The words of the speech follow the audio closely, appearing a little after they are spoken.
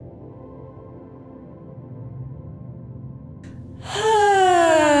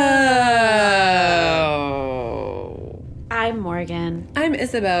I'm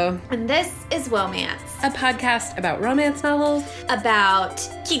Isabeau. And this is Womance, a podcast about romance novels. About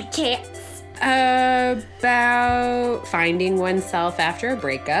kitty cats. About finding oneself after a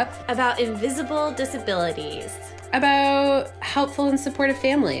breakup. About invisible disabilities. About helpful and supportive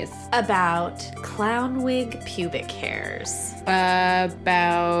families. About clown wig pubic hairs.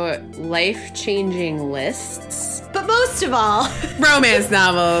 About life-changing lists. But most of all, romance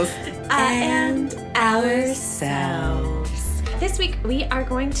novels. And ourselves. This week, we are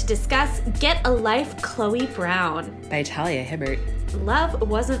going to discuss Get a Life, Chloe Brown by Talia Hibbert. Love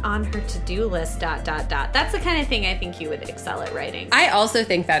wasn't on her to-do list, ... That's the kind of thing I think you would excel at writing. I also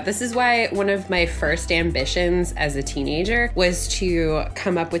think that. This is why one of my first ambitions as a teenager was to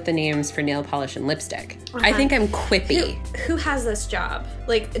come up with the names for nail polish and lipstick. I think I'm quippy. Who has this job?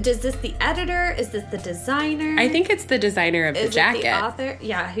 Like, is this the editor? Is this the designer? I think it's the designer of the jacket. Is it the author?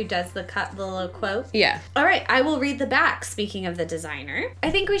 Yeah, who does the little quote? Yeah. All right, I will read the back, speaking of the designer.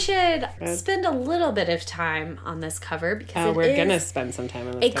 I think we should spend a little bit of time on this cover because we're going to spend some time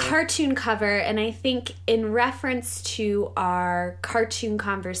on this cover. Cartoon cover, and I think in reference to our cartoon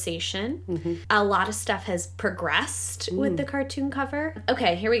conversation, a lot of stuff has progressed with the cartoon cover.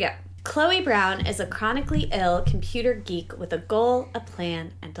 Okay, here we go. Chloe Brown is a chronically ill computer geek with a goal, a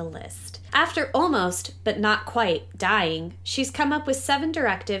plan, and a list. After almost, but not quite, dying, she's come up with 7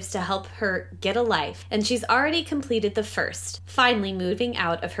 directives to help her get a life, and she's already completed the first, finally moving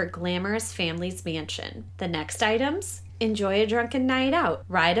out of her glamorous family's mansion. The next items? Enjoy a drunken night out,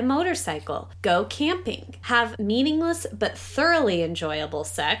 ride a motorcycle, go camping, have meaningless but thoroughly enjoyable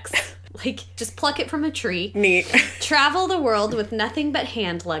sex, like just pluck it from a tree, neat, travel the world with nothing but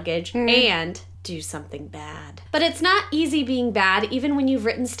hand luggage, and do something bad. But it's not easy being bad even when you've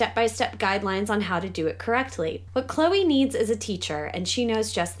written step-by-step guidelines on how to do it correctly. What Chloe needs is a teacher, and she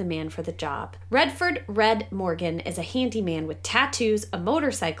knows just the man for the job. Redford Red Morgan is a handyman with tattoos, a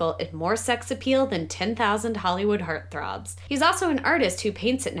motorcycle, and more sex appeal than 10,000 Hollywood heartthrobs. He's also an artist who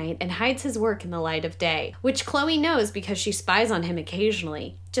paints at night and hides his work in the light of day, which Chloe knows because she spies on him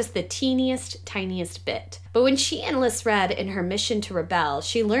occasionally. Just the teeniest, tiniest bit. But when she enlists Red in her mission to rebel,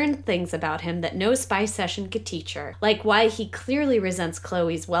 she learned things about him that no spy session could teach her, like why he clearly resents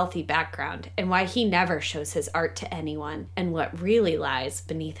Chloe's wealthy background, and why he never shows his art to anyone, and what really lies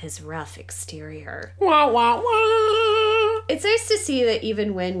beneath his rough exterior. Wah, wah, wah. It's nice to see that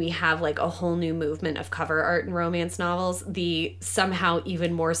even when we have like a whole new movement of cover art in romance novels, the somehow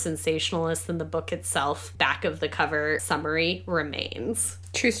even more sensationalist than the book itself back of the cover summary remains.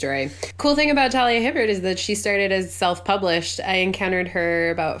 True story. Cool thing about Talia Hibbert is that she started as self-published. I encountered her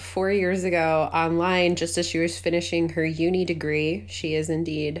about 4 years ago online just as she was finishing her uni degree. She is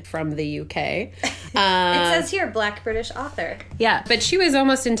indeed from the UK. It says here, Black British author. Yeah, but she was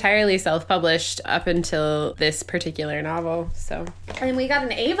almost entirely self-published up until this particular novel, so. And we got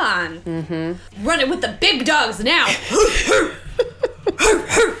an Avon. Mm-hmm. Run it with the big dogs now!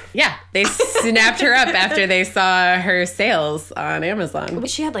 Yeah, they snapped her up after they saw her sales on Amazon.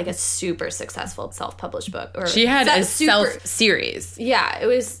 She had like a super successful self-published book. Or she had a self-series. Yeah, it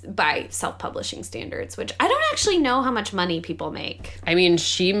was by self-publishing standards, which I don't actually know how much money people make. I mean,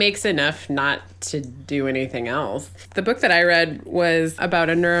 she makes enough not to do anything else. The book that I read was about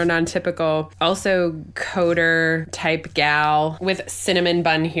a neurotypical, also coder type gal with cinnamon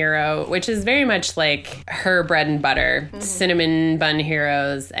bun hero, which is very much like her bread and butter. Mm-hmm. Cinnamon bun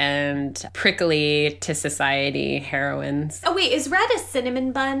heroes and prickly to society heroines. Oh wait, is Red a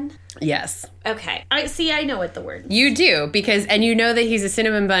cinnamon bun? Yes. Okay. I know what the word is. You do, and you know that he's a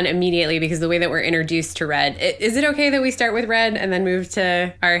cinnamon bun immediately because the way that we're introduced to Red. Is it okay that we start with Red and then move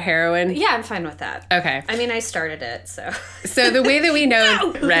to our heroine? Yeah, I'm fine with that. Okay. I mean, I started it, so. So the way that we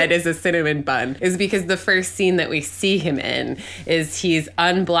know Red is a cinnamon bun is because the first scene that we see him in is he's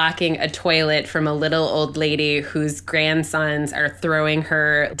unblocking a toilet from a little old lady whose grandsons are throwing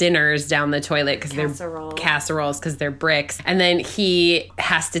her dinners down the toilet because they're casseroles because they're bricks. And then he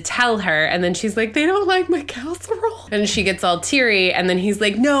has to tell her, and then she's like, they don't like my casserole. And she gets all teary, and then he's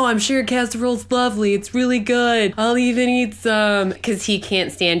like, no, I'm sure casserole's lovely. It's really good. I'll even eat some. Because he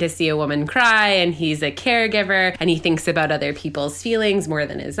can't stand to see a woman cry, and he's a caregiver, and he thinks about other people's feelings more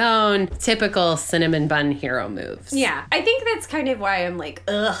than his own. Typical cinnamon bun hero moves. Yeah. I think that's kind of why I'm like,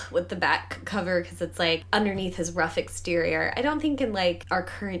 ugh, with the back cover, because it's like underneath his rough exterior. I don't think in like our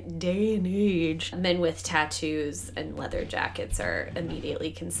current day and age, men with tattoos and leather jackets are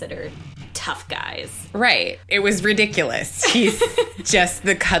immediately considered considered tough guys. Right. It was ridiculous. He's just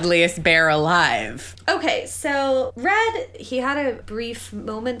the cuddliest bear alive. Okay, so Red, he had a brief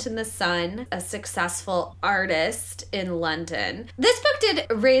moment in the sun, a successful artist in London. This book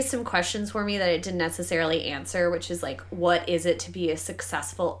did raise some questions for me that it didn't necessarily answer, which is like, what is it to be a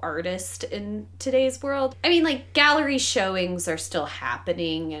successful artist in today's world? I mean, like, gallery showings are still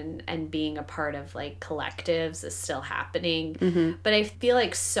happening, and being a part of like collectives is still happening. Mm-hmm. But I feel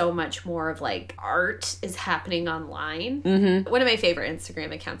like so much more of like art is happening online. Mm-hmm. One of my favorite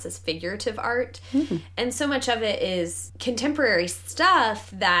Instagram accounts is figurative art. Mm-hmm. And so much of it is contemporary stuff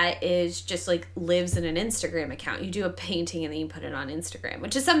that is just like lives in an Instagram account. You do a painting and then you put it on Instagram,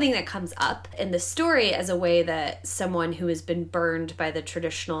 which is something that comes up in the story as a way that someone who has been burned by the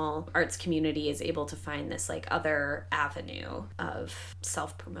traditional arts community is able to find this like other avenue of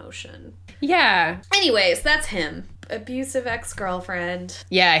self-promotion. Yeah. Anyways, that's him. Abusive ex-girlfriend.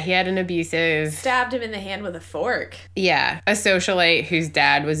 Yeah, he had an abusive... Stabbed him in the hand with a fork. Yeah, a socialite whose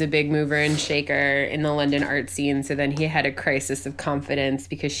dad was a big mover and shaker in the London art scene. So then he had a crisis of confidence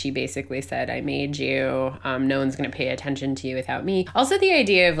because she basically said, I made you. No one's going to pay attention to you without me. Also the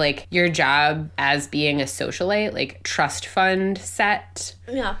idea of like your job as being a socialite, like trust fund set.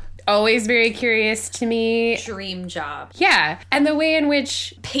 Yeah. Always very curious to me. Dream job. Yeah. And the way in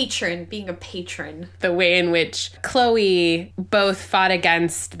which... Patron, being a patron. The way in which Chloe both fought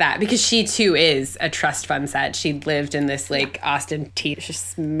against that, because she too is a trust fund set. She lived in this like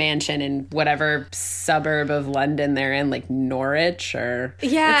ostentatious mansion in whatever suburb of London they're in, like Norwich or...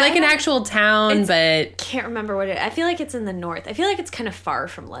 Yeah. It's like an actual town, but... Can't remember what it... I feel like it's in the north. I feel like it's kind of far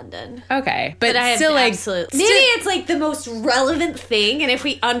from London. Okay. But I still like... Maybe it's like the most relevant thing, and if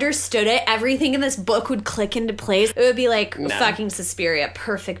we understood it, everything in this book would click into place. It would be like fucking Suspiria.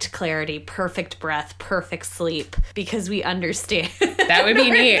 Perfect clarity, perfect breath, perfect sleep, because we understand. That would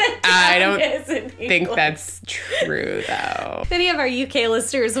be neat. I don't think that's true, though. If any of our UK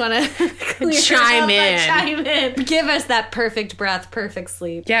listeners want to chime in. Give us that perfect breath, perfect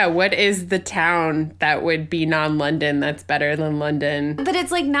sleep. Yeah, what is the town that would be non-London that's better than London? But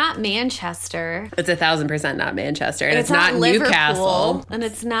it's like not Manchester. It's 1,000% not Manchester. And it's not Liverpool, Newcastle. And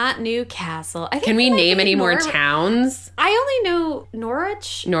it's not Newcastle. Can we name any more towns? I only know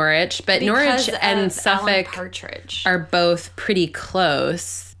Norwich. But Norwich and Suffolk Partridge are both pretty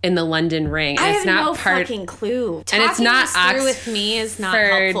close in the London ring. I have no fucking clue. And it's not Oxford with me is not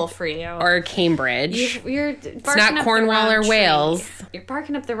helpful for you. Or Cambridge. It's not Cornwall or Wales. You're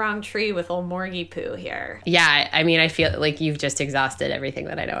barking up the wrong tree with old Morgie Poo here. Yeah, I mean, I feel like you've just exhausted everything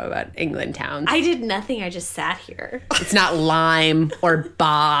that I know about England towns. I did nothing. I just sat here. It's not Lyme or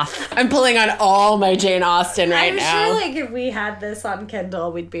Bath. I'm pulling on all my Jane Austen right now. I'm sure like if we had this on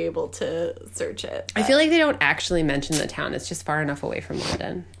Kindle, we'd be able to search it. I feel like they don't actually mention the town. It's just far enough away from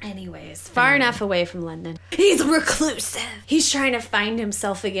London. Anyways, far enough away from London. He's reclusive. He's trying to find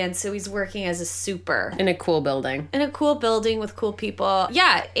himself again, so he's working as a super. In a cool building. In a cool building with cool people.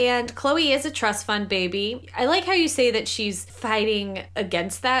 Yeah, and Chloe is a trust fund baby. I like how you say that she's fighting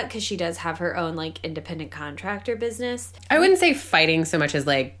against that, because she does have her own, like, independent contractor business. I wouldn't say fighting so much as,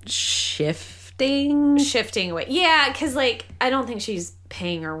 like, shifting away. Yeah, because, like, I don't think she's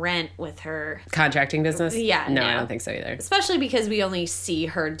paying her rent with her contracting business. Yeah, no, I don't think so either. Especially because we only see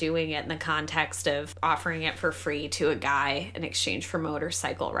her doing it in the context of offering it for free to a guy in exchange for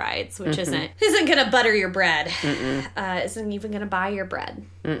motorcycle rides, which isn't gonna butter your bread. Isn't even gonna buy your bread.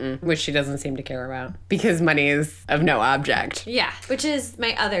 Which she doesn't seem to care about, because money is of no object. Yeah, which is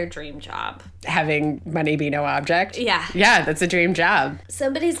my other dream job. Having money be no object? Yeah. Yeah, that's a dream job.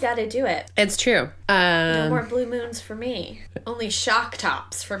 Somebody's got to do it. It's true. No more blue moons for me. Only shock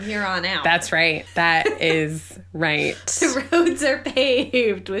tops from here on out. That's right. That is right. The roads are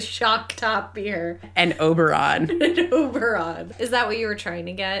paved with shock top beer. And Oberon. Is that what you were trying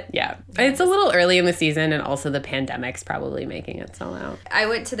to get? Yeah. It's a little early in the season, and also the pandemic's probably making it sell out. I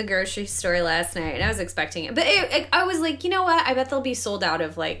went to the grocery store last night, and I was expecting it. But I was like, you know what? I bet they'll be sold out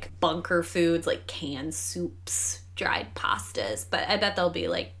of, like, bunker foods, like canned soups, dried pastas, but I bet there'll be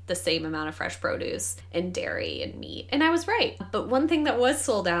like the same amount of fresh produce and dairy and meat. And I was right. But one thing that was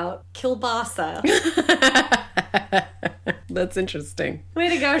sold out, kielbasa. That's interesting. Way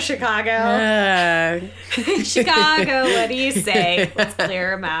to go, Chicago. Chicago, what do you say? Let's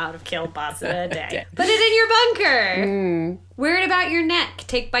clear them out of kielbasa a day. Put it in your bunker. Wear it about your neck.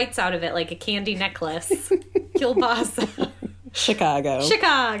 Take bites out of it like a candy necklace. Kielbasa. Chicago.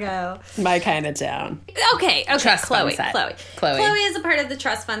 Chicago. My kind of town. Okay, Trust Chloe. fund set. Chloe is a part of the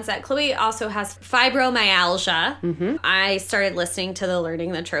trust fund set. Chloe also has fibromyalgia. Mm-hmm. I started listening to the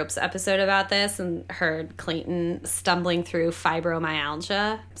Learning the Tropes episode about this and heard Clayton stumbling through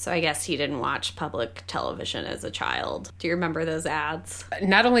fibromyalgia. So I guess he didn't watch public television as a child. Do you remember those ads?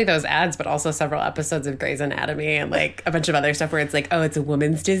 Not only those ads, but also several episodes of Grey's Anatomy and like a bunch of other stuff where it's like, oh, it's a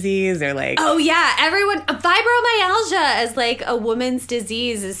woman's disease, or like... Oh, yeah. Everyone... Fibromyalgia as like a woman's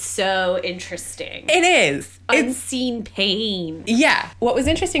disease is so interesting. It is. Unseen pain. Yeah. What was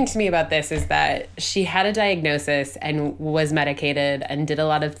interesting to me about this is that she had a diagnosis and was medicated and did a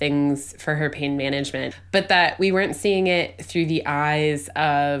lot of things for her pain management, but that we weren't seeing it through the eyes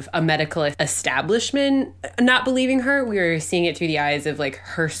of a medical establishment not believing her. We were seeing it through the eyes of like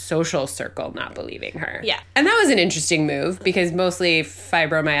her social circle not believing her. Yeah. And that was an interesting move because mostly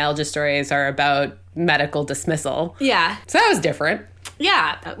fibromyalgia stories are about medical dismissal. Yeah. So that was different.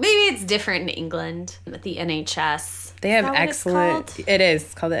 Yeah. Maybe it's different in England with the NHS. They have Is that what excellent... it's called? It is.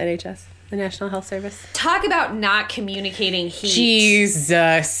 It's called the NHS. The National Health Service. Talk about not communicating heat.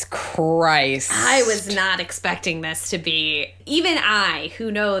 Jesus Christ. I was not expecting this to be... Even I, who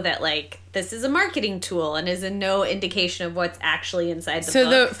know that, like, this is a marketing tool and is no indication of what's actually inside the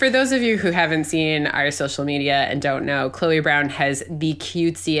book. For those of you who haven't seen our social media and don't know, Chloe Brown has the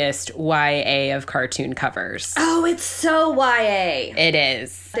cutesiest YA of cartoon covers. Oh, it's so YA. It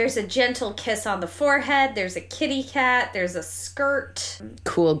is. There's a gentle kiss on the forehead. There's a kitty cat. There's a skirt.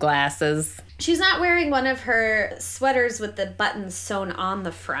 Cool glasses. She's not wearing one of her sweaters with the buttons sewn on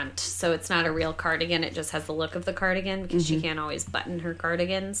the front, so it's not a real cardigan. It just has the look of the cardigan because she can't always button her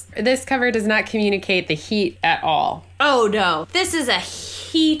cardigans. This cover does not communicate the heat at all. Oh, no. This is a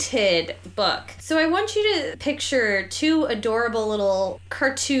heated book. So I want you to picture two adorable little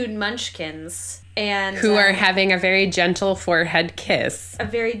cartoon munchkins. And who are having a very gentle forehead kiss. A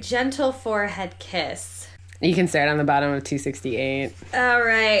very gentle forehead kiss. You can start on the bottom of 268. All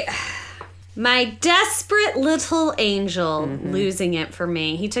right. My desperate little angel, losing it for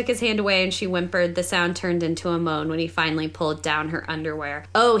me. He took his hand away and she whimpered. The sound turned into a moan when he finally pulled down her underwear.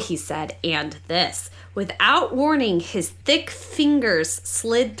 Oh, he said, and this. Without warning, his thick fingers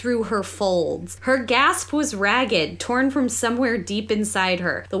slid through her folds. Her gasp was ragged, torn from somewhere deep inside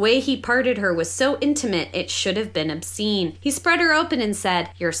her. The way he parted her was so intimate it should have been obscene. He spread her open and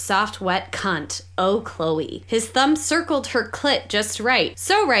said, "You're soft, wet cunt. Oh, Chloe." His thumb circled her clit just right.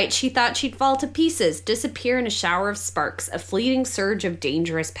 So right, she thought she'd fall to pieces, disappear in a shower of sparks, a fleeting surge of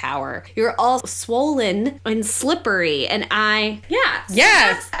dangerous power. You're all swollen and slippery, and I... Yeah.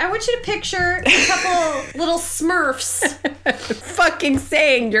 Yes. I want you to picture a couple little smurfs. Fucking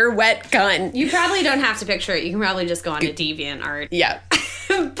saying you're wet cunt. You probably don't have to picture it. You can probably just go on to DeviantArt. Yeah.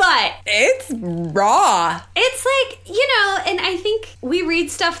 But it's raw. It's like, you know, and I think we read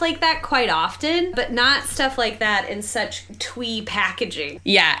stuff like that quite often, but not stuff like that in such twee packaging.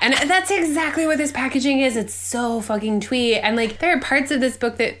 Yeah, and that's exactly what this packaging is. It's so fucking twee. And like, there are parts of this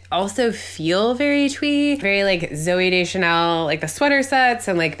book that also feel very twee. Very like Zoe Deschanel, like the sweater sets,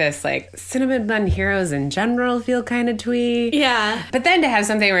 and like this like Cinnamon Bun Heroes in general feel kind of twee. Yeah. But then to have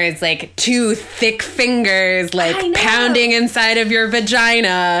something where it's like two thick fingers like pounding inside of your vagina.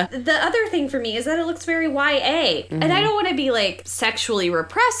 The other thing for me is that it looks very YA. And I don't want to be like sexually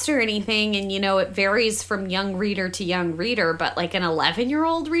repressed or anything. And, you know, it varies from young reader to young reader. But like an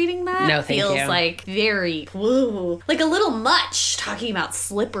 11-year-old reading that feels like very, woo, like a little much talking about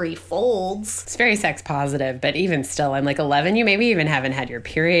slippery folds. It's very sex positive. But even still, I'm like 11. You maybe even haven't had your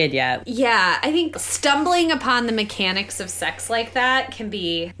period yet. Yeah, I think stumbling upon the mechanics of sex like that can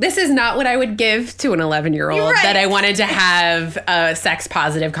be... This is not what I would give to an 11-year-old that I wanted to have a sex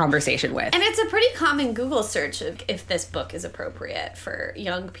positive conversation with. And it's a pretty common Google search if this book is appropriate for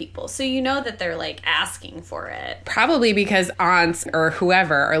young people. So you know that they're like asking for it. Probably because aunts or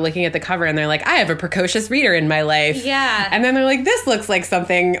whoever are looking at the cover and they're like, I have a precocious reader in my life. Yeah. And then they're like, this looks like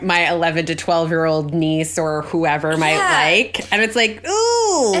something my 11 to 12-year-old niece or whoever might like. And it's like,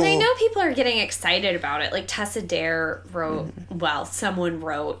 ooh. And I know people are getting excited about it. Like Tessa Dare wrote, someone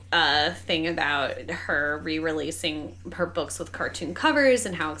wrote a thing about her re-releasing her books with cartoon covers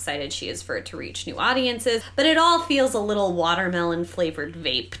and how excited she is for it to reach new audiences. But it all feels a little watermelon flavored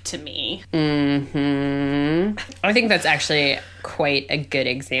vape to me. I think that's actually quite a good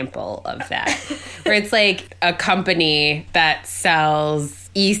example of that. Where it's like a company that sells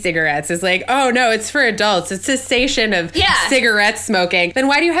e-cigarettes is like, oh no, it's for adults. It's cessation of cigarette smoking. Then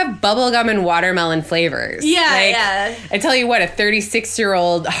why do you have bubblegum and watermelon flavors? I tell you what, a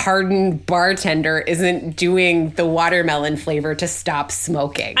 36-year-old hardened bartender isn't doing the watermelon flavor to stop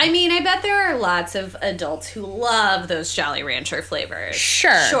smoking. I mean, I bet there are lots of adults who love those Jolly Rancher flavors.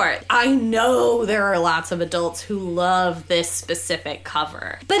 Sure. I know there are lots of adults who love this specific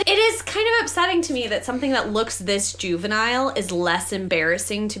cover. But it is kind of upsetting to me that something that looks this juvenile is less embarrassing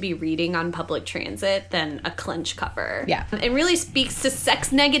to be reading on public transit than a Clench cover. Yeah. It really speaks to sex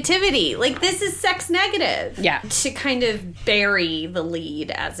negativity. Like, this is sex negative. Yeah. To kind of bury the lead,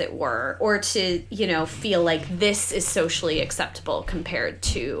 as it were, or to, feel like this is socially acceptable compared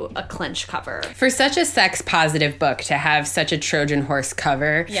to a Clench cover. For such a sex-positive book to have such a Trojan horse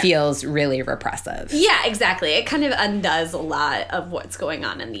cover feels really repressive. Yeah, exactly. It kind of undoes a lot of what's going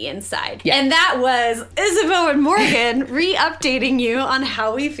on in the inside. Yeah. And that was Isabeau and Morgan re-updating you on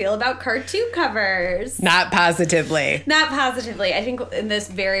how we feel about cartoon covers. Not positively. Not positively. I think in this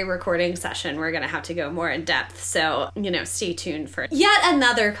very recording session, we're going to have to go more in depth. So, stay tuned for yet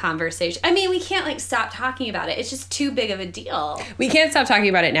another conversation. I mean, we can't stop talking about it. It's just too big of a deal. We can't stop talking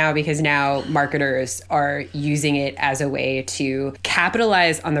about it now because now marketers are using it as a way to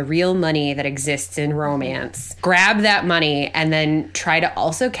capitalize on the real money that exists in romance, grab that money, and then try to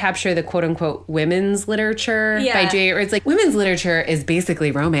also capture the quote unquote women's literature by J. Or it's like women's literature is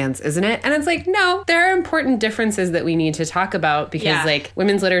basically romance, isn't it? And it's like, no, there are important differences that we need to talk about because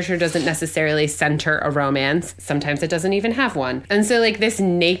women's literature doesn't necessarily center a romance. Sometimes it doesn't even have one. And so this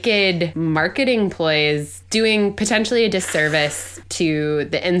naked marketing ploy is doing potentially a disservice to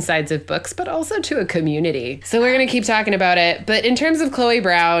the insides of books, but also to a community. So we're going to keep talking about it. But in terms of Chloe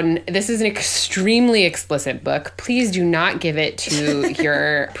Brown, this is an extremely explicit book. Please do not give it to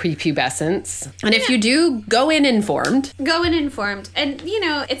your prepubescents. And if you do, go in informed. And,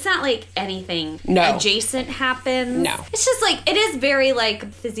 it's not like anything adjacent happens. No. It's just it is very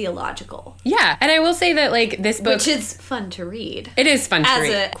physiological. Yeah. And I will say that this book, which is fun to read. It is fun to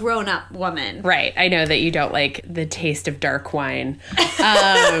read. As a grown-up woman. Right. I know that you don't like the taste of dark wine.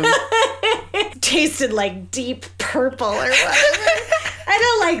 Tasted like deep purple or whatever. I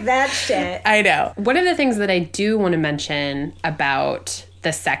don't like that shit. I know. One of the things that I do want to mention about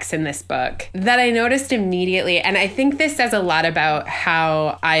the sex in this book that I noticed immediately, and I think this says a lot about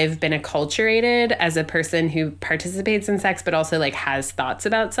how I've been acculturated as a person who participates in sex but also has thoughts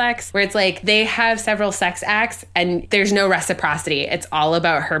about sex, where it's they have several sex acts and there's no reciprocity. It's all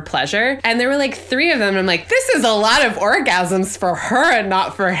about her pleasure. And there were 3 of them and I'm like, this is a lot of orgasms for her and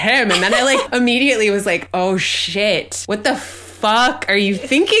not for him. And then I immediately was like, oh shit, what the fuck are you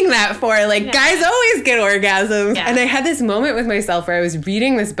thinking that for? Guys always get orgasms. Yeah. And I had this moment with myself where I was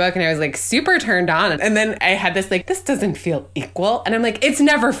reading this book and I was super turned on. And then I had this this doesn't feel equal. And I'm like, it's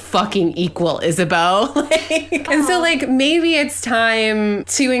never fucking equal, Isabeau. And so maybe it's time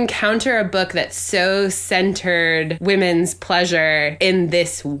to encounter a book that so centered women's pleasure in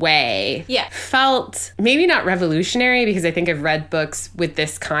this way. Yeah. Felt maybe not revolutionary because I think I've read books with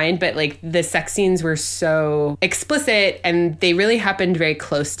this kind, but the sex scenes were so explicit and they really happened very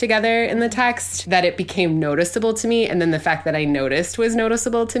close together in the text that it became noticeable to me. And then the fact that I noticed was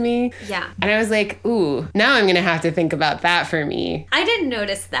noticeable to me. Yeah. And I was like, ooh, now I'm going to have to think about that for me. I didn't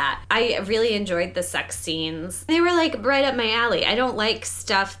notice that. I really enjoyed the sex scenes. They were right up my alley. I don't like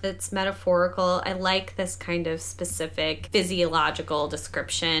stuff that's metaphorical. I like this kind of specific physiological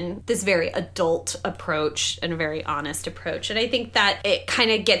description, this very adult approach and a very honest approach. And I think that it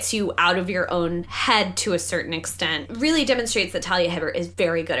kind of gets you out of your own head to a certain extent. Really demonstrates that Talia Hibbert is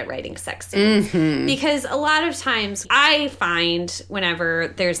very good at writing sex scenes. Mm-hmm. Because a lot of times I find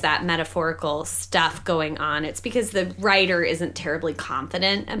whenever there's that metaphorical stuff going on, it's because the writer isn't terribly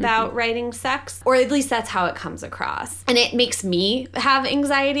confident about writing sex, or at least that's how it comes across. And it makes me have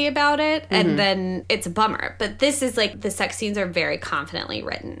anxiety about it, and then it's a bummer. But this is the sex scenes are very confidently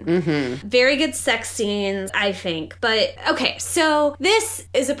written. Mm-hmm. Very good sex scenes, I think. But, okay, so this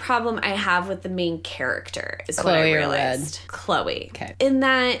is a problem I have with the main character, is Chloe what I realized. Chloe. Okay. In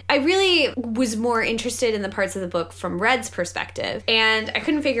that I really was more interested in the parts of the book from Red's perspective, and I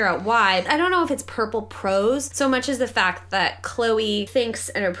couldn't figure out why. I don't know if it's purple prose so much as the fact that Chloe thinks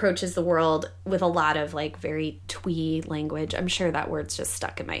and approaches the world with a lot of very twee language. I'm sure that word's just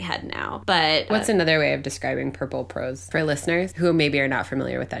stuck in my head now. But what's another way of describing purple prose for listeners who maybe are not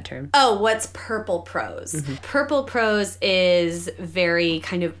familiar with that term? Oh, what's purple prose? Mm-hmm. Purple prose is very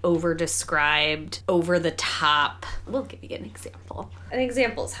kind of over-described, over the top. We'll give you an example. An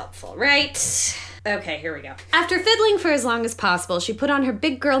example is helpful, right? Okay, here we go. After fiddling for as long as possible, she put on her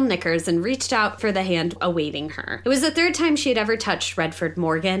big girl knickers and reached out for the hand awaiting her. It was the third time she had ever touched Redford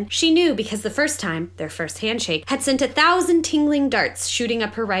Morgan. She knew because the first time, their first handshake, had sent 1,000 tingling darts shooting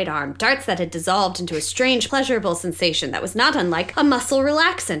up her right arm, darts that had dissolved into a strange, pleasurable sensation that was not unlike a muscle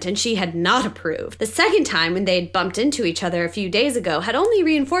relaxant, and she had not approved. The second time, when they had bumped into each other a few days ago, had only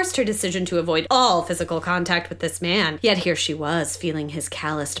reinforced her decision to avoid all physical contact with this man. Yet here she was, feeling his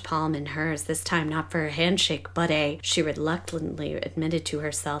calloused palm in hers, this time not for a handshake, but she reluctantly admitted to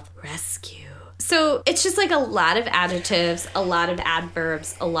herself, rescue. So it's just like a lot of adjectives, a lot of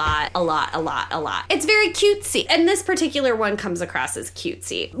adverbs, a lot. It's very cutesy. And this particular one comes across as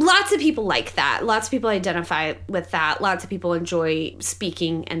cutesy. Lots of people like that. Lots of people identify with that. Lots of people enjoy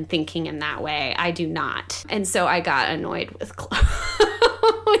speaking and thinking in that way. I do not. And so I got annoyed with Chloe.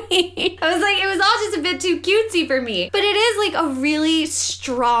 I was like, it was all just a bit too cutesy for me. But it is like a really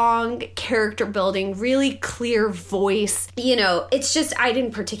strong character building, really clear voice. You know, it's just, I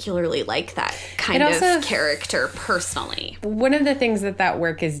didn't particularly like that kind of character personally. One of the things that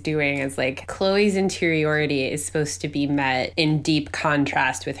work is doing is like Chloe's interiority is supposed to be met in deep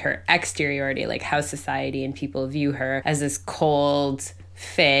contrast with her exteriority, like how society and people view her as this cold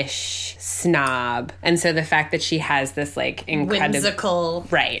fish snob. And so the fact that she has this like incredible whimsical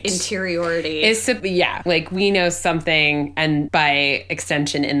interiority is like we know something, and by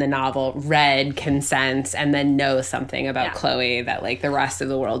extension in the novel Red can sense and then know something about Chloe that like the rest of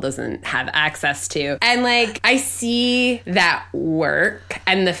the world doesn't have access to. And like I see that work,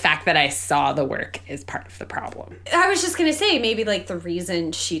 and the fact that I saw the work is part of the problem. I was just gonna say maybe like the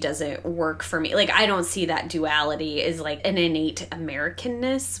reason she doesn't work for me, like I don't see that duality is like an innate American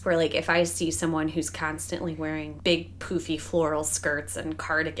where like if I see someone who's constantly wearing big poofy floral skirts and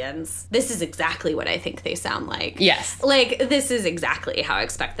cardigans, this is exactly what I think they sound like. Yes. Like this is exactly how I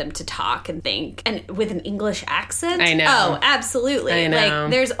expect them to talk and think, and with an English accent. I know. Oh, absolutely. I know.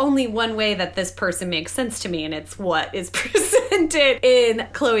 Like there's only one way that this person makes sense to me, and it's what is presented in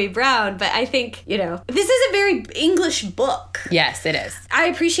Chloe Brown. But I think, you know, this is a very English book. Yes, it is. I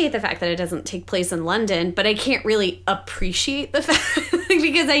appreciate the fact that it doesn't take place in London, but I can't really appreciate the fact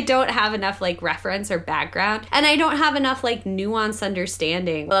because I don't have enough like reference or background, and I don't have enough like nuanced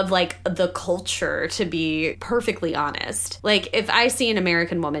understanding of like the culture to be perfectly honest. Like if I see an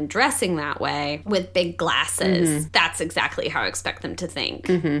American woman dressing that way with big glasses, that's exactly how I expect them to think.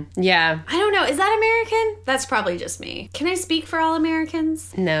 Yeah. I don't know. Is that American? That's probably just me. Can I speak for all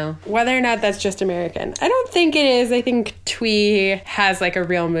Americans? No. Whether or not that's just American, I don't think it is. I think twee has like a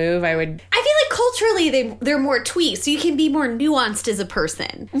real move. I feel like culturally they're more twee, so you can be more nuanced as a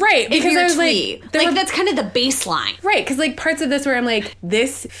person. Right. Because I was twee. Like that's kind of the baseline. Right. Because like parts of this where I'm like,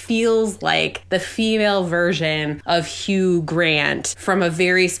 this feels like the female version of Hugh Grant from a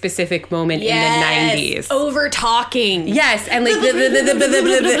very specific moment in the 90s. Over talking. Yes. And like,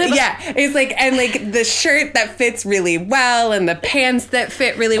 yeah. It's like, and like the shirt that fits really well and the pants that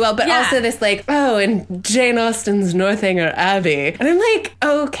fit really well, but also this like, oh, and Jane Austen's Northanger Abbey. And I'm like,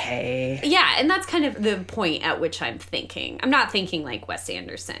 okay. Yeah. And that's kind of the point at which I'm thinking. I'm not thinking like Wes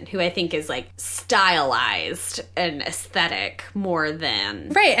Anderson, who I think is like stylized and aesthetic more than...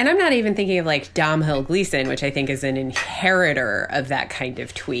 Right, and I'm not even thinking of like Domhnall Gleeson, which I think is an inheritor of that kind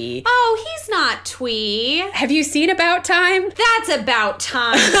of twee. Oh, he's not twee. Have you seen About Time? That's About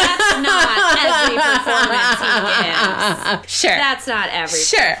Time. That's not every performance he gives. Sure. That's not every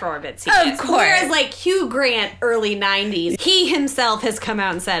performance he gives. Of course. Whereas like Hugh Grant, early 90s, he himself has come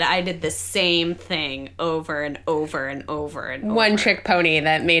out and said, I did the same thing over and over and over and over. One trick pony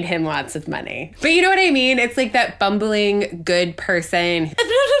that made him lots of money. But you know what I mean? It's like that bumbling good person.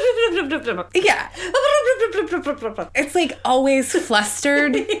 Yeah. It's like always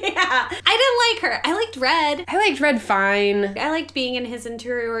flustered. Yeah. I didn't like her. I liked Red. I liked Red fine. I liked being in his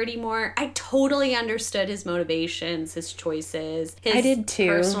interiority more. I totally understood his motivations, his choices, his I did too.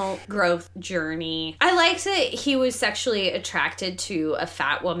 Personal growth journey. I liked that he was sexually attracted to a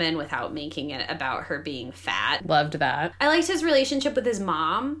fat woman without making it about her being fat. Loved that. I liked his relationship with his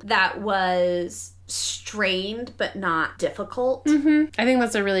mom. That was strained but not difficult. I think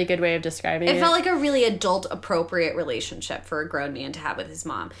that's a really good way of describing it. It felt like a really adult appropriate relationship for a grown man to have with his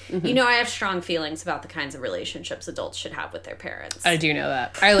mom. You know, I have strong feelings about the kinds of relationships adults should have with their parents. I do know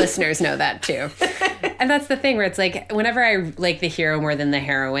that. Our listeners know that too. And that's the thing where it's like, whenever I like the hero more than the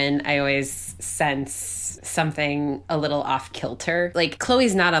heroine, I always sense something a little off kilter. Like,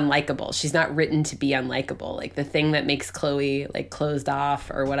 Chloe's not unlikable. She's not written to be unlikable. Like, the thing that makes Chloe, like, closed off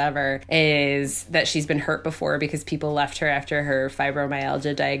or whatever is that she's been hurt before because people left her after her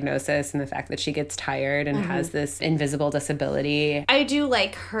fibromyalgia diagnosis, and the fact that she gets tired and has this invisible disability. I do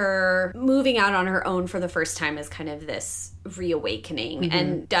like her moving out on her own for the first time as kind of this reawakening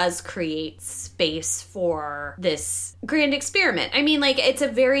and does create space for this grand experiment. I mean, like, it's a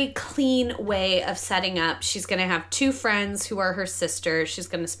very clean way of setting up. She's going to have 2 friends who are her sisters. She's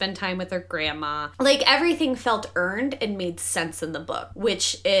going to spend time with her grandma. Like, everything felt earned and made sense in the book,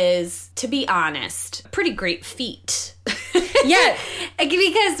 which is, to be honest, a pretty great feat. Yeah.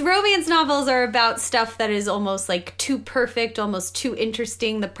 Because romance novels are about stuff that is almost like too perfect, almost too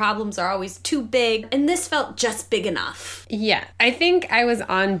interesting. The problems are always too big. And this felt just big enough. Yeah. I think I was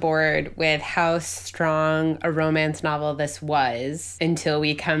on board with how strong a romance novel this was until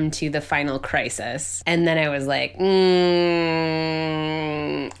we come to the final crisis. And then I was like,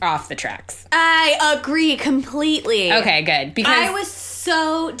 off the tracks. I agree completely. Okay, good. Because I was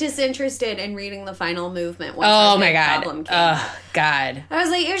so disinterested in reading the final movement once oh our my big God. problem came. Oh, God. I was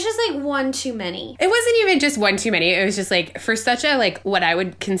like, it was just like one too many. It wasn't even just one too many. It was just like, for such a, like, what I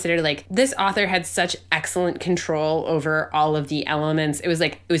would consider, like, this author had such excellent control over all of the elements. It was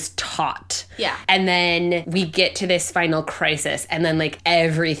like, it was taut. Yeah. And then we get to this final crisis, and then, like,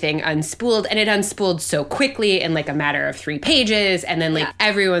 everything unspooled, and it unspooled so quickly in, like, a matter of 3 pages, and then, like,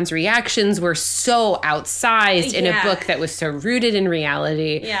 everyone's reactions were so outsized in a book that was so rooted in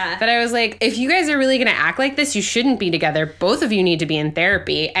reality that I was like, if you guys are really going to act like this, you shouldn't be together. Both of you need to be in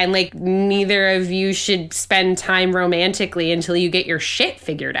therapy, and, like, neither of you should spend time romantically until you get your shit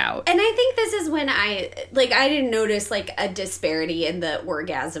figured out. And I think this is when I didn't notice, like, a disparity in the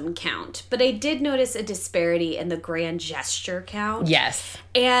orgasm count, but I did notice a disparity in the grand gesture count. Yes.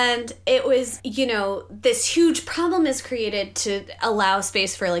 And it was, you know, this huge problem is created to allow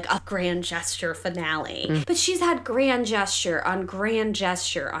space for, like, a grand gesture finale. But she's had grand gesture on grand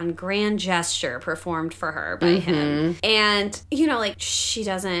gesture on grand gesture performed for her by him. And, you know, like, she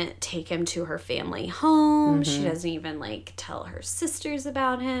doesn't take him to her family home. She doesn't even, like, tell her sisters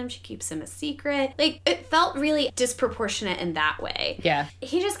about him. She keeps him a secret. Like, it felt really disproportionate in that way. Yeah.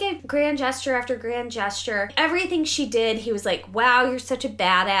 He just gave grand gesture after grand gesture. Everything she did, he was like, wow, you're such a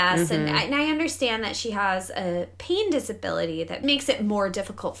badass. And I understand that she has a pain disability that makes it more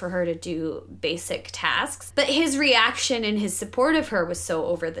difficult for her to do basic tasks. But his reaction and his support of her was so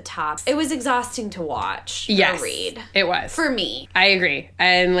over the top. It was exhausting to watch or read. It was. For me. I agree.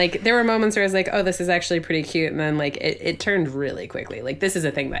 And, like, there were moments where I was like, oh, this is actually pretty cute. And then, like, it turned really quickly. Like, this is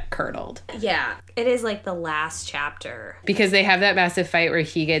a thing that curdled. Yeah. It is, like, the last chapter. Because they have that massive fight where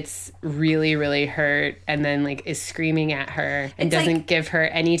he gets really, really hurt and then, like, is screaming at her and doesn't, like, give her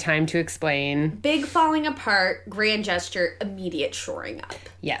any time to explain. Big falling apart, grand gesture, immediate shoring up.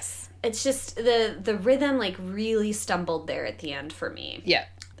 Yes. It's just the rhythm, like, really stumbled there at the end for me. Yeah.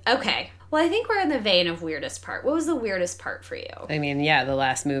 Okay. Well, I think we're in the vein of weirdest part. What was the weirdest part for you? I mean, yeah, the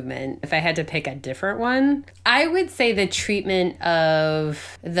last movement. If I had to pick a different one, I would say the treatment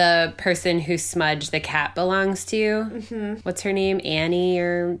of the person who Smudge the cat belongs to. What's her name? Annie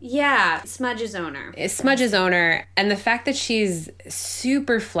or... Yeah, Smudge's owner. Smudge's owner. And the fact that she's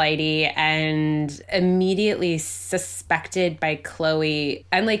super flighty and immediately suspected by Chloe.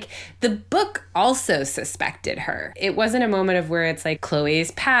 And, like, the book also suspected her. It wasn't a moment of where it's like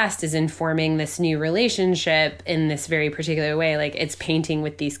Chloe's past is informing this new relationship in this very particular way. Like, it's painting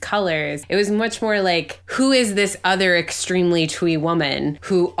with these colors. It was much more like, who is this other extremely twee woman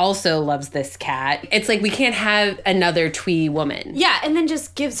who also loves this cat? It's like, we can't have another twee woman. Yeah, and then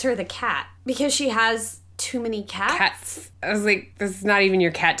just gives her the cat because she has too many cats. I was like, this is not even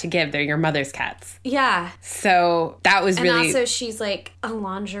your cat to give. They're your mother's cats. Yeah. So that was really... And also she's like a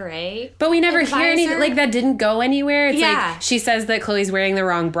lingerie But we never hear anything. Like, that didn't go anywhere. It's like, she says that Chloe's wearing the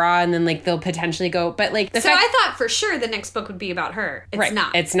wrong bra and then, like, they'll potentially go... But, like, the fact... I thought for sure the next book would be about her. It's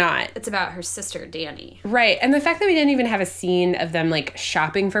not. It's not. It's about her sister, Dani. Right. And the fact that we didn't even have a scene of them, like,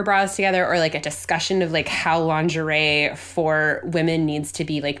 shopping for bras together or, like, a discussion of, like, how lingerie for women needs to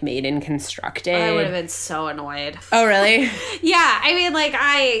be, like, made and constructed. I would have been so annoyed. Oh, really? Yeah. I mean,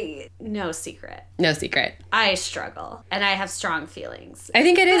 like, no secret. No secret. I struggle. And I have strong feelings. I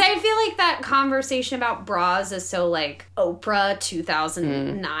think it is. But I feel like that conversation about bras is so, like, Oprah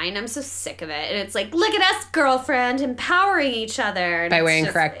 2009. I'm so sick of it. And it's like, look at us, girlfriend, empowering each other. And by wearing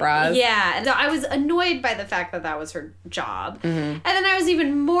correct bras. Yeah. And so I was annoyed by the fact that that was her job. And then I was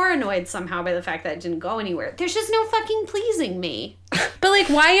even more annoyed somehow by the fact that it didn't go anywhere. There's just no fucking pleasing me. But, like,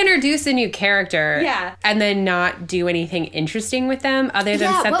 why introduce a new character Yeah. and then not do anything interesting with them other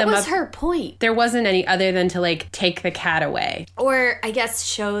than set them up? What was her point? There wasn't any other than to, like, take the cat away. Or, I guess,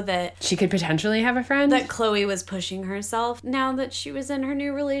 show that She could potentially have a friend? that Chloe was pushing herself now that she was in her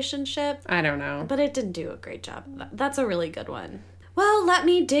new relationship. I don't know. But it didn't do a great job. That's a really good one. Well, let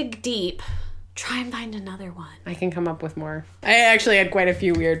me dig deep. Try and find another one. I can come up with more. I actually had quite a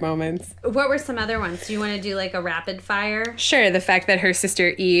few weird moments. What were some other ones? Do you want to do like a rapid fire? Sure, the fact that her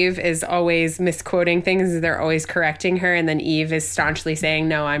sister Eve is always misquoting things, they're always correcting her, and then Eve is staunchly saying,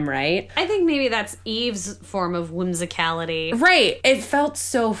 no, I'm right. I think maybe that's Eve's form of whimsicality. Right. It felt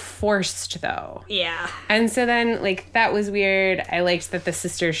so forced, though. Yeah. And so then, like, that was weird. I liked that the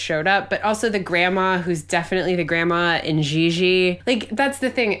sisters showed up, but also the grandma, who's definitely the grandma in Gigi. Like, that's the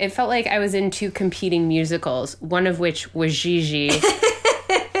thing. It felt like I was in two competing musicals, one of which was Gigi.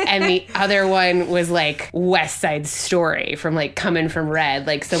 And the other one was like West Side Story from like Coming from Red,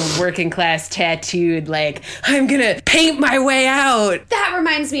 like some working class tattooed, like, I'm gonna paint my way out. That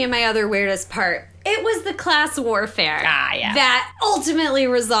reminds me of my other weirdest part. It was the class warfare. Ah, yeah. That ultimately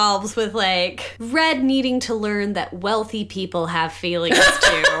resolves with like Red needing to learn that wealthy people have feelings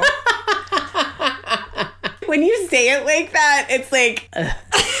too. When you say it like that, it's like...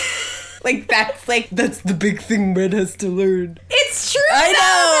 Like, that's the big thing Red has to learn. It's true, I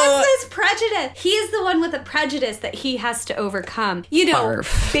know. That's his prejudice. He is the one with a prejudice that he has to overcome. You know,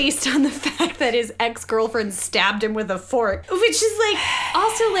 Barf. based on the fact that his ex-girlfriend stabbed him with a fork. Which is, like,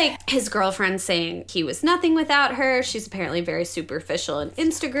 also, like, his girlfriend saying he was nothing without her. She's apparently very superficial and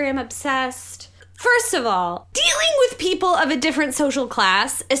Instagram obsessed. First of all, dealing with people of a different social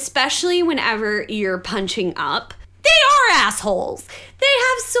class, especially whenever you're punching up, they are assholes. They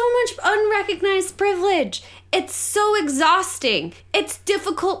have so much unrecognized privilege. It's so exhausting. It's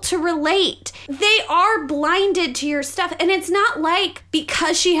difficult to relate. They are blinded to your stuff. And it's not like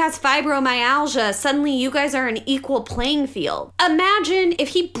because she has fibromyalgia, suddenly you guys are an equal playing field. Imagine if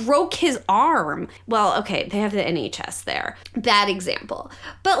he broke his arm. Well, okay, they have the NHS there. Bad example.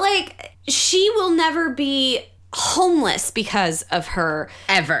 But like, she will never be homeless because of her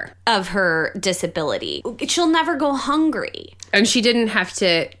disability. She'll never go hungry. And she didn't have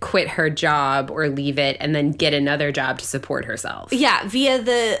to quit her job or leave it and then get another job to support herself. Yeah, via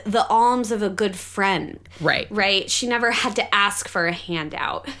the alms of a good friend. Right. She never had to ask for a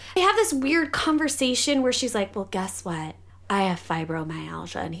handout. They have this weird conversation where she's like, well, guess what? I have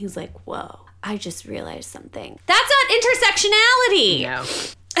fibromyalgia. And he's like, whoa, I just realized something. That's not intersectionality. No.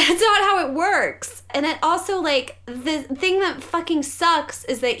 That's not how it works. And it also, like, the thing that fucking sucks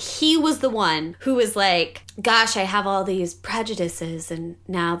is that he was the one who was like, gosh, I have all these prejudices and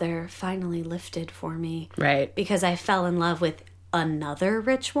now they're finally lifted for me. Right. Because I fell in love with another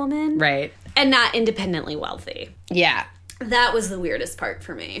rich woman. Right. And not independently wealthy. Yeah. That was the weirdest part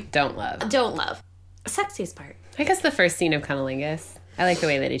for me. Don't love. Sexiest part. I guess the first scene of Cunnilingus. I like the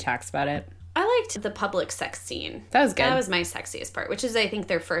way that he talks about it. I liked the public sex scene. That was good. That was my sexiest part, which is, I think,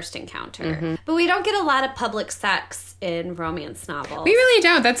 their first encounter. Mm-hmm. But we don't get a lot of public sex in romance novels. We really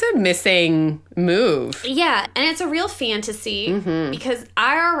don't. That's a missing move. Yeah, and it's a real fantasy because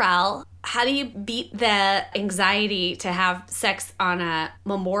IRL, how do you beat the anxiety to have sex on a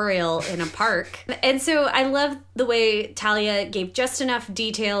memorial in a park? And so I love the way Talia gave just enough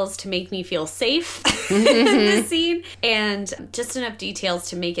details to make me feel safe in this scene, and just enough details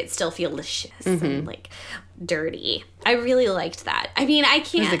to make it still feel delicious and like dirty. I really liked that. I mean, I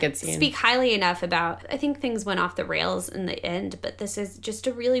can't speak highly enough about, I think things went off the rails in the end, but this is just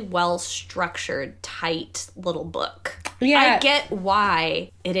a really well-structured, tight little book. Yeah. I get why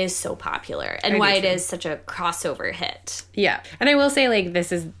it is so popular and why it is such a crossover hit. Yeah. And I will say, like,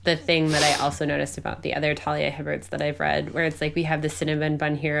 this is the thing that I also noticed about the other Talia Hibberts that I've read, where it's like we have the cinnamon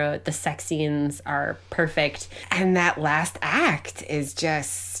bun hero, the sex scenes are perfect, and that last act is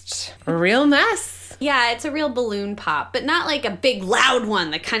just a real mess. Yeah, it's a real balloon pop, but not like a big loud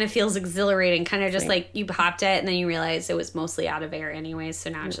one that kind of feels exhilarating, kind of just like you popped it and then you realize it was mostly out of air anyways, so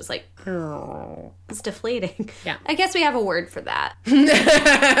now it's just like, oh, it's deflating. Yeah. I guess we have a word for that.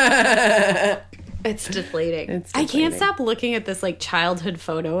 It's deflating. I can't stop looking at this like childhood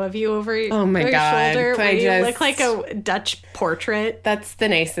photo of you over your shoulder where you look like a Dutch portrait. That's the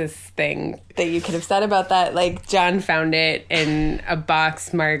nicest thing that you could have said about that. Like, John found it in a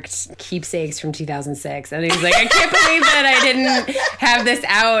box marked keepsakes from 2006. And he was like, I can't believe that I didn't have this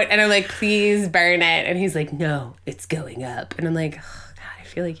out. And I'm like, please burn it. And he's like, no, it's going up. And I'm like, oh, God, I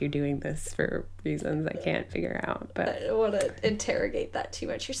feel like you're doing this for reasons I can't figure out. But I don't want to interrogate that too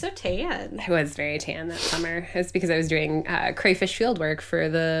much. You're so tan. I was very tan that summer. It's because I was doing crayfish field work for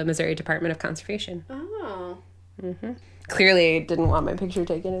the Missouri Department of Conservation. Oh. Clearly didn't want my picture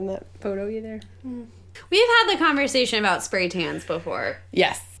taken in that photo either. We've had the conversation about spray tans before.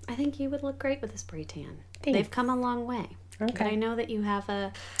 Yes. I think you would look great with a spray tan. Thanks. They've come a long way. Okay. But I know that you have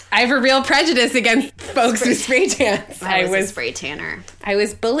a... I have a real prejudice against folks with spray tans. I was a spray tanner. I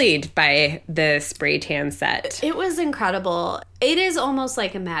was bullied by the spray tan set. It was incredible. It is almost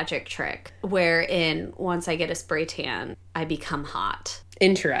like a magic trick wherein once I get a spray tan, I become hot.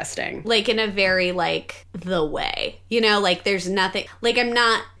 Interesting. Like in a very like the way. You know, like there's nothing... Like I'm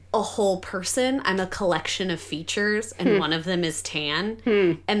not a whole person. I'm a collection of features and one of them is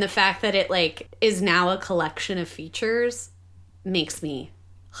tan. And the fact that it like is now a collection of features makes me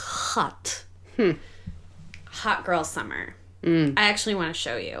hot. Hot girl summer. I actually want to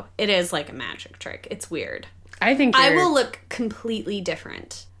show you. It is like a magic trick. It's weird. I think I will look completely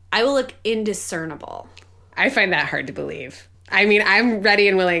different. I will look indiscernible. I find that hard to believe. I mean, I'm ready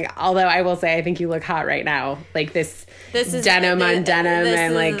and willing, although I will say I think you look hot right now. Like this is denim on denim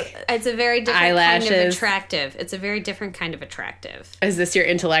and like it's a very different eyelashes. kind of attractive. It's a very different kind of attractive. Is this your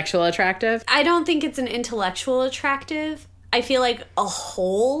intellectual attractive? I don't think it's an intellectual attractive. I feel like a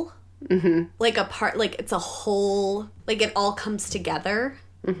whole, like a part, like it's a whole, like it all comes together.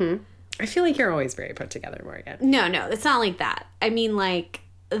 I feel like you're always very put together, Morgan. No, it's not like that. I mean, like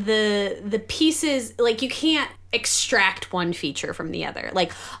the pieces, like you can't extract one feature from the other.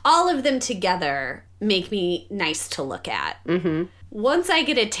 Like all of them together make me nice to look at. Once I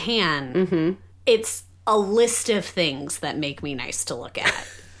get a tan, it's a list of things that make me nice to look at.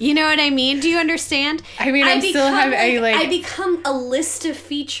 You know what I mean? Do you understand? I mean, I become a list of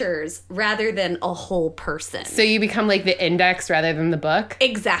features rather than a whole person. So you become like the index rather than the book?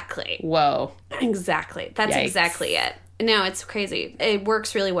 Exactly. Whoa. Exactly. That's Yikes. Exactly it. No, it's crazy. It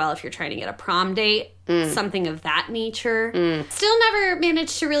works really well if you're trying to get a prom date, something of that nature. Still never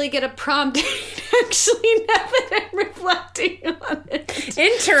managed to really get a prom date, actually, now that I'm reflecting on it.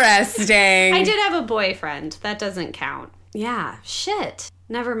 Interesting. I did have a boyfriend. That doesn't count. Yeah, shit.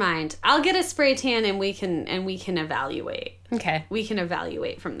 Never mind. I'll get a spray tan and we can evaluate. Okay. We can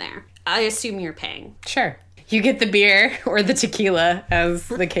evaluate from there. I assume you're paying. Sure. You get the beer or the tequila, as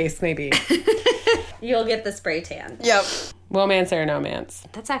the case may be. You'll get the spray tan. Yep. Womance or no-mance?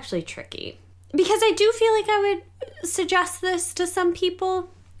 That's actually tricky. Because I do feel like I would suggest this to some people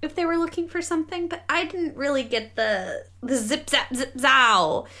if they were looking for something, but I didn't really get the zip zap zip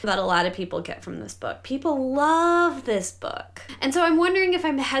zow that a lot of people get from this book. People love this book. And so I'm wondering if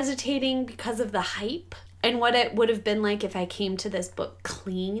I'm hesitating because of the hype and what it would have been like if I came to this book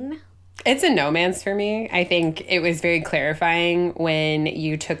clean. It's a no-mance for me. I think it was very clarifying when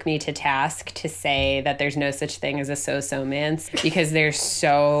you took me to task to say that there's no such thing as a so-so-mance because there's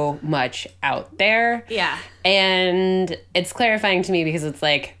so much out there. Yeah. And it's clarifying to me because it's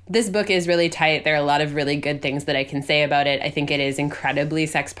like, this book is really tight. There are a lot of really good things that I can say about it. I think it is incredibly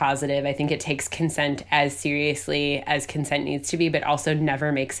sex positive. I think it takes consent as seriously as consent needs to be, but also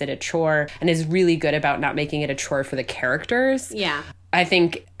never makes it a chore and is really good about not making it a chore for the characters. Yeah. I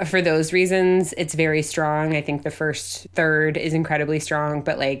think for those reasons, it's very strong. I think the first third is incredibly strong,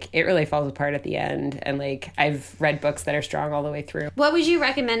 but like it really falls apart at the end. And like I've read books that are strong all the way through. What would you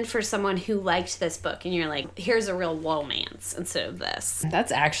recommend for someone who liked this book and you're like, here's a real romance instead of this?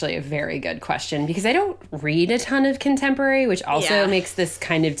 That's actually a very good question because I don't read a ton of contemporary, which also makes this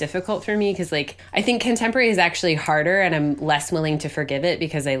kind of difficult for me because like I think contemporary is actually harder and I'm less willing to forgive it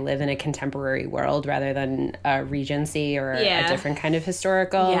because I live in a contemporary world rather than a Regency or a different kind of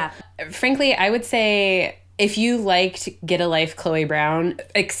historical. Yeah. Frankly, I would say if you liked Get a Life, Chloe Brown,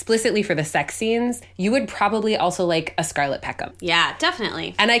 explicitly for the sex scenes, you would probably also like A Scarlet Peckham. Yeah,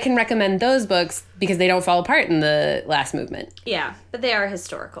 definitely. And I can recommend those books because they don't fall apart in the last movement. Yeah, but they are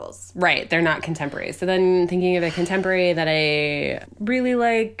historicals. Right, they're not contemporary. So then thinking of a contemporary that I really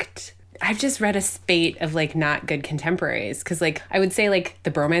liked... I've just read a spate of, like, not good contemporaries. Because, like, I would say, like, the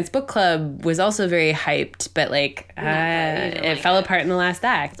Bromance Book Club was also very hyped, but, like, it fell apart in the last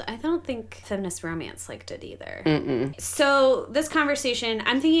act. I don't think Feminist Romance liked it either. So this conversation,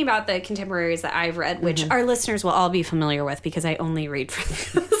 I'm thinking about the contemporaries that I've read, which our listeners will all be familiar with because I only read for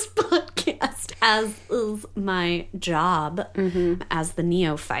this podcast, as is my job as the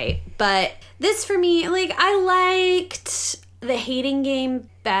neophyte. But this, for me, like, I liked The Hating Game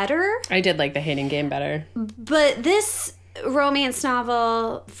better. I did like The Hating Game better. But this romance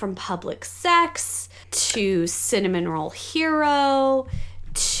novel, from Public Sex to Cinnamon Roll Hero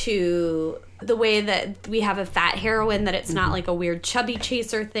to the way that we have a fat heroine, that it's not like a weird chubby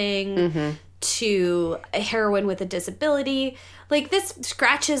chaser thing, to a heroine with a disability. Like, this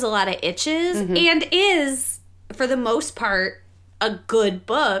scratches a lot of itches and is, for the most part, a good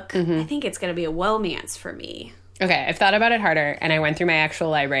book. I think it's going to be a romance for me. Okay, I've thought about it harder, and I went through my actual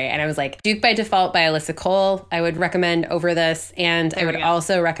library, and I was like, Duke by Default by Alyssa Cole, I would recommend over this, and I would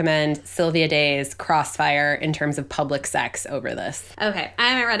also recommend Sylvia Day's Crossfire in terms of public sex over this. Okay, I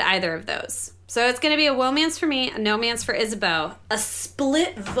haven't read either of those. So it's going to be a womance for me, a no-mance for Isabeau. A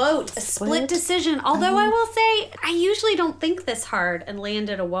split vote, a split decision. Although I will say, I usually don't think this hard and land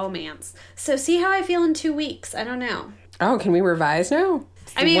at a womance. So see how I feel in 2 weeks. I don't know. Oh, can we revise now?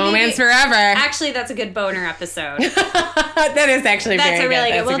 I mean, Womance forever. Actually, that's a good boner episode. That is actually very good. That's a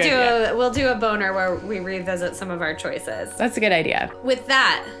really good. We'll do a boner where we revisit some of our choices. That's a good idea. With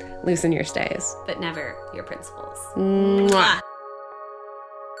that, loosen your stays, but never your principles. Mwah.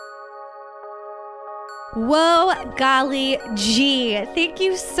 Whoa, golly gee. Thank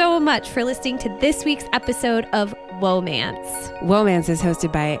you so much for listening to this week's episode of Womance. Womance is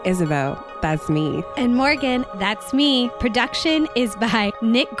hosted by Isabeau. That's me. And Morgan, that's me. Production is by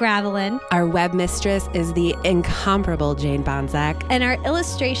Nick Gravelin. Our web mistress is the incomparable Jane Bonzak. And our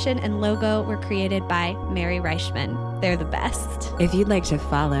illustration and logo were created by Mary Reichman. They're the best. If you'd like to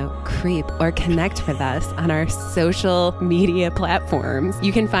follow, creep, or connect with us on our social media platforms,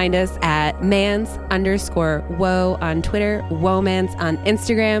 you can find us at mans_woe on Twitter, womance on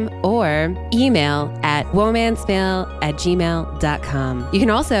Instagram, or email at womancemail@gmail.com. You can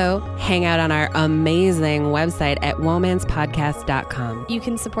also hang out on our amazing website at womancepodcast.com. You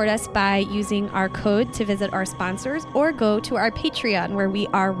can support us by using our code to visit our sponsors or go to our Patreon where we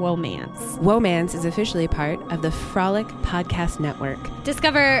are Womance. Womance is officially part of the Frolic Podcast Network.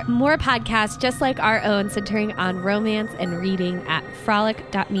 Discover more podcasts just like our own centering on romance and reading at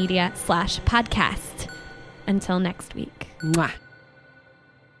frolic.media/podcast. Until next week. Mwah.